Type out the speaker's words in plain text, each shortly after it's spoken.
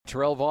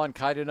Terrell Vaughn,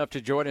 kind enough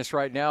to join us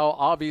right now.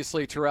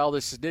 Obviously, Terrell,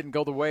 this didn't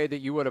go the way that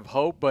you would have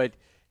hoped, but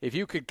if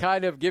you could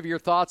kind of give your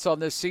thoughts on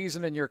this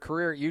season and your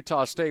career at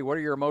Utah State, what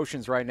are your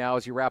emotions right now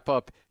as you wrap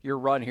up your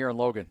run here in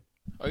Logan?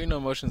 Oh,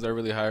 emotions are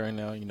really high right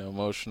now.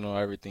 Emotional,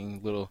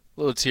 everything, little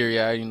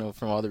teary-eyed,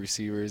 from all the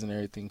receivers and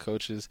everything,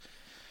 coaches.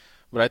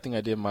 But I think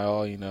I did my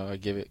all. I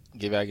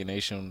give Aggie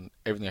Nation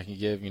everything I can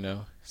give.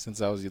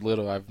 Since I was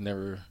little, I've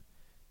never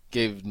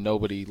gave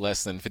nobody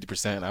less than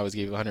 50%. I always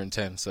gave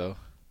 110. So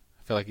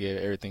I feel like I gave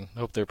everything. I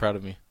hope they're proud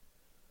of me.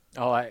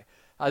 Oh, I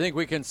think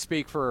we can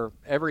speak for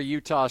every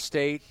Utah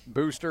State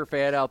booster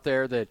fan out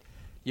there that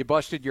you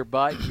busted your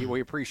butt. We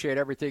appreciate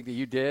everything that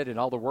you did and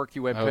all the work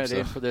you put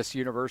in for this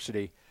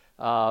university.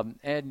 And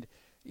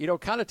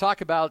kind of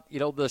talk about,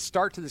 the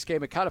start to this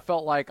game. It kind of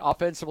felt like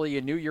offensively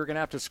you knew you were going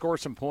to have to score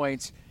some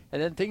points,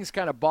 and then things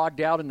kind of bogged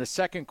down in the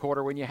second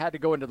quarter when you had to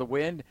go into the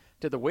wind.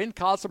 Did the wind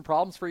cause some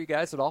problems for you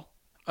guys at all?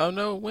 Oh,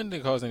 no, wind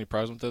didn't cause any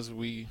problems with us.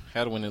 We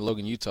had a win in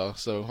Logan, Utah,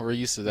 so we're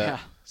used to that. Yeah.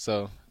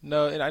 So,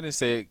 no, I didn't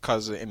say it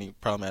caused any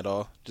problem at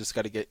all. Just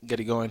got to get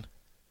it going.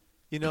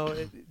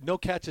 No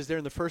catches there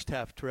in the first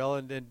half, Terrell,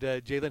 and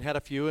Jalen had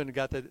a few and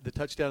got the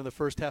touchdown in the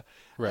first half.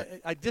 Right.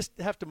 I just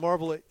have to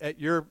marvel at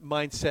your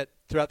mindset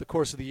throughout the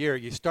course of the year.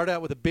 You start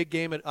out with a big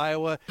game at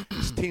Iowa,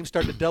 this team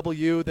start to double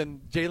you,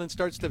 then Jalen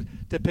starts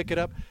to pick it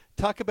up.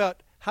 Talk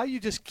about how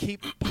you just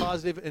keep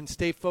positive and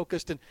stay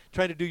focused and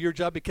trying to do your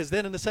job, because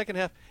then in the second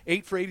half,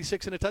 8 for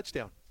 86 and a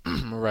touchdown.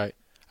 Right.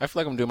 I feel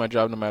like I'm doing my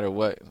job no matter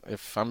what.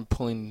 If I'm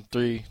pulling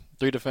three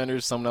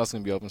defenders, someone else is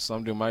going to be open. So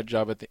I'm doing my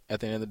job at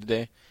the end of the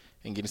day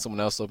and getting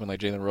someone else open like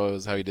Jalen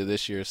Royals, how he did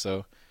this year.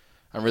 So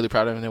I'm really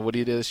proud of him and what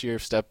he did this year,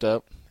 stepped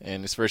up.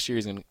 And his first year,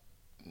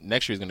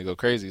 next year he's going to go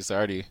crazy. So I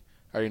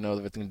already know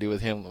everything to do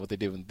with him, what they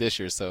did with this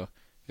year. So you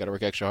got to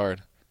work extra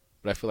hard.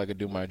 But I feel like I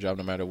do my job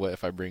no matter what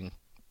if I bring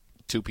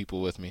two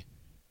people with me.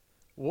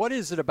 What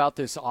is it about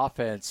this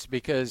offense?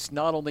 Because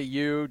not only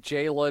you,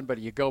 Jalen, but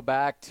you go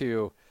back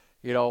to,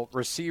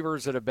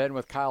 receivers that have been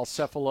with Kyle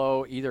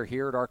Cephalo either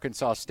here at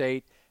Arkansas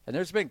State, and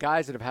there's been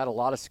guys that have had a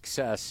lot of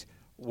success.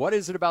 What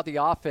is it about the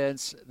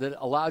offense that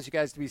allows you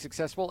guys to be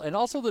successful, and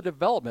also the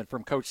development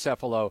from Coach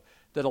Cephalo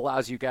that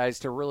allows you guys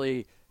to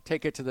really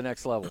take it to the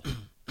next level?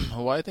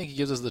 Well, I think he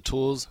gives us the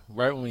tools.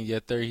 Right when we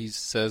get there, he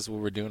says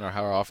what we're doing or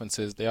how our offense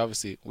is. We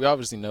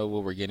obviously know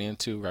what we're getting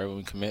into right when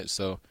we commit.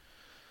 So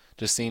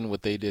just seeing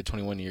what they did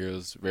 21 years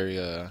was very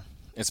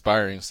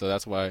inspiring. So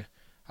that's why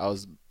I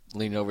was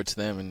leaning over to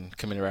them and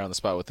coming around the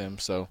spot with them.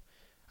 So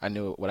I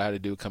knew what I had to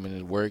do, come in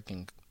and work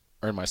and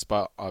earn my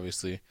spot,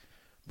 obviously.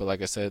 But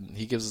like I said,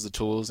 he gives us the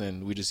tools,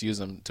 and we just use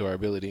them to our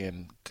ability.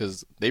 And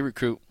because they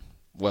recruit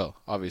well,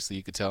 obviously,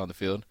 you could tell on the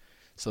field.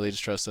 So they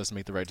just trust us to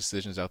make the right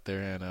decisions out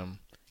there and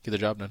get the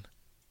job done.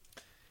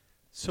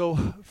 So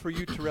for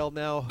you, Terrell,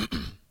 now,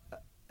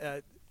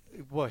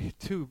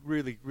 two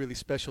really, really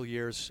special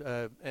years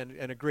and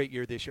a great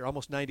year this year.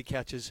 Almost 90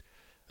 catches,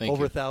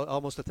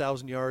 almost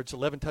 1,000 yards,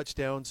 11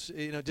 touchdowns.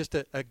 Just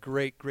a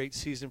great, great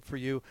season for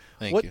you.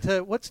 Thank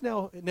you. What's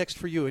now next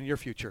for you in your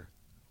future?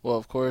 Well,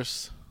 of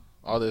course,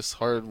 all this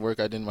hard work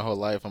I did my whole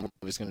life, I'm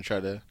just going to try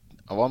to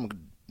 – I'm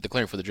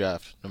declaring for the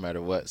draft no matter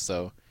what.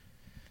 So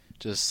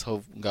just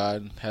hope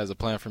God has a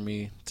plan for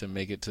me to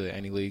make it to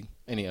any league,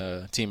 any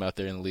team out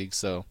there in the league.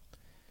 So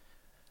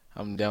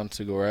I'm down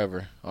to go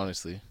wherever,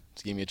 honestly.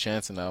 Just give me a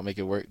chance, and I'll make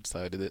it work.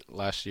 So I did it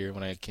last year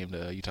when I came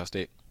to Utah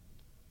State.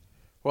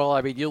 Well,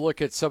 I mean, you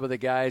look at some of the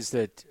guys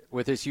that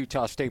with this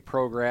Utah State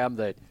program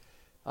that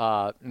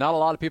not a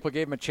lot of people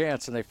gave them a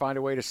chance, and they find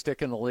a way to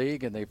stick in the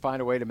league, and they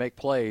find a way to make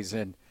plays.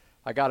 And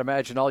I got to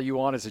imagine all you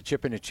want is a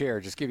chip in a chair.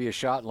 Just give you a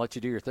shot and let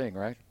you do your thing,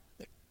 right?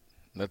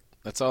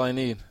 That's all I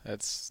need.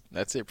 That's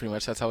it pretty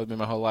much. That's how it's been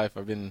my whole life.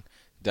 I've been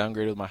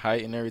downgraded with my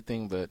height and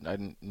everything, but I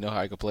didn't know how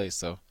I could play.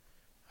 So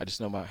I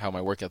just know how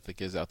my work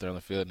ethic is out there on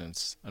the field, and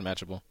it's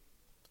unmatchable.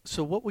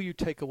 So what will you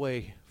take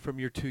away from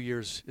your 2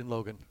 years in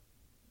Logan?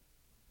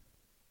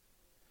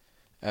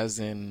 As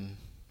in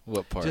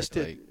what part? Just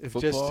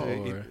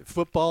football,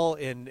 football,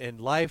 in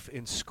life,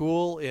 in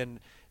school, in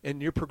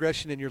your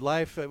progression in your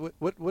life.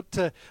 What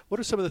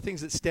are some of the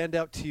things that stand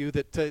out to you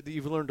that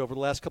you've learned over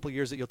the last couple of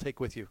years that you'll take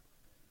with you?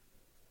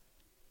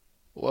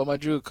 Well, my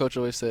Drew coach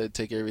always said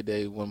take every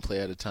day one play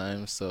at a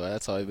time. So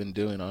that's all I've been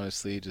doing,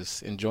 honestly,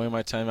 just enjoying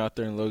my time out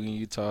there in Logan,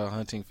 Utah,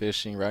 hunting,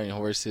 fishing, riding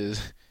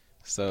horses.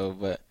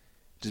 But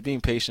just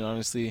being patient,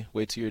 honestly,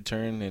 wait till your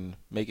turn and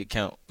make it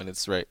count when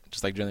it's right,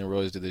 just like Jalen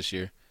Royals did this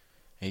year.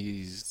 And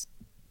he's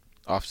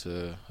off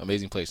to an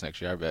amazing place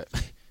next year, I bet.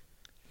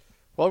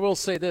 Well, I will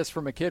say this,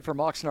 from a kid from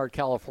Oxnard,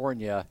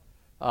 California,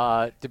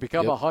 to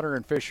become a hunter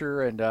and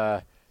fisher and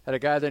a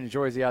guy that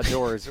enjoys the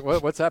outdoors,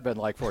 what's that been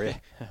like for you?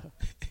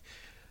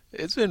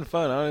 It's been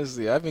fun,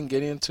 honestly. I've been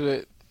getting into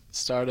it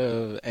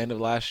end of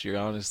last year,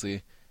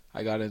 honestly.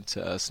 I got into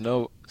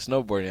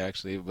snowboarding,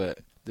 actually, but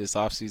this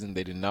off season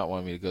they did not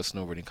want me to go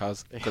snowboarding.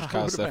 Coach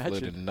Kyle Cephalo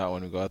did not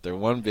want me to go out there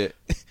one bit.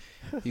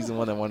 He's the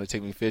one that wanted to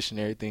take me fishing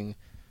and everything.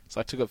 So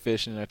I took up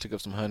fishing, I took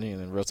up some hunting,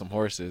 and then rode some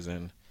horses.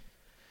 And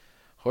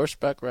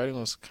horseback riding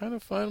was kind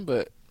of fun,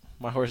 but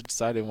my horse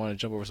decided he wanted to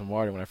jump over some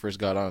water when I first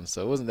got on,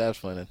 so it wasn't that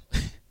fun.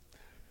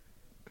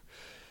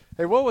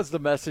 Hey, what was the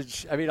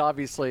message? I mean,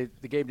 obviously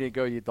the game didn't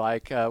go you'd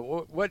like.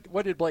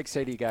 What did Blake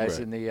say to you guys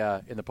in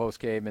the post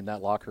game in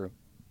that locker room?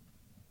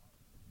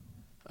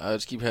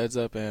 Just keep heads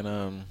up,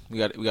 and we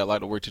got a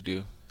lot of work to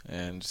do,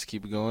 and just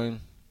keep it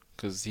going,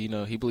 because he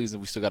believes that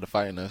we still got a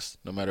fight in us,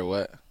 no matter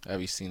what. As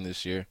we've seen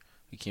this year,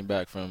 we came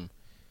back from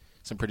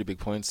some pretty big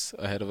points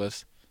ahead of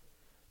us,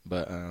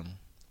 but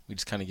we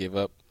just kind of gave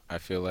up, I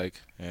feel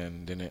like,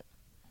 and didn't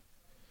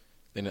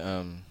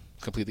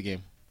complete the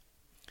game.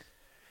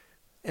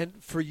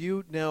 And for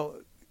you now,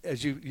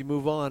 as you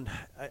move on,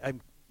 I'm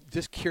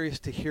just curious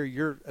to hear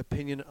your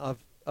opinion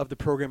of the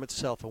program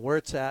itself and where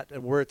it's at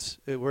and where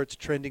it's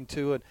trending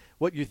to, and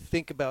what you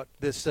think about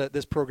this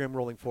program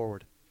rolling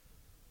forward.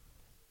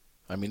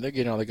 I mean, they're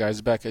getting all the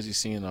guys back, as you've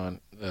seen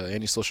on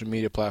any social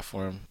media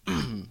platform.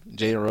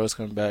 Jaden Rose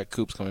coming back,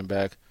 Coop's coming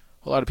back.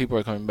 A lot of people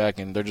are coming back,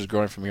 and they're just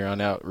growing from here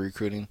on out,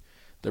 recruiting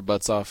their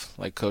butts off,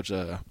 like Coach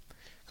A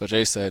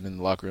said in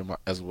the locker room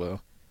as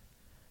well.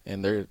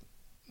 And the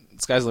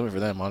sky's the limit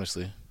for them,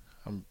 honestly.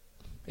 I'm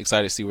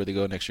excited to see where they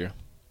go next year.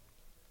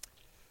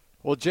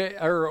 Well,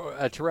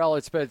 Terrell,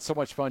 it's been so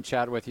much fun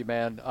chatting with you,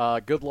 man.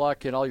 Good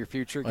luck in all your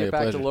future. Get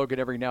back pleasure. to Logan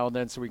every now and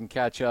then so we can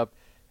catch up.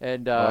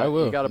 And I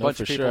will. You got a bunch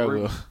of people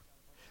rooting.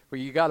 Well,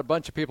 you got a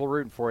bunch of people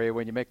rooting for you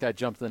when you make that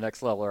jump to the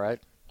next level, right?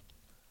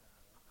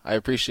 I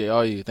appreciate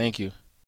all you. Thank you.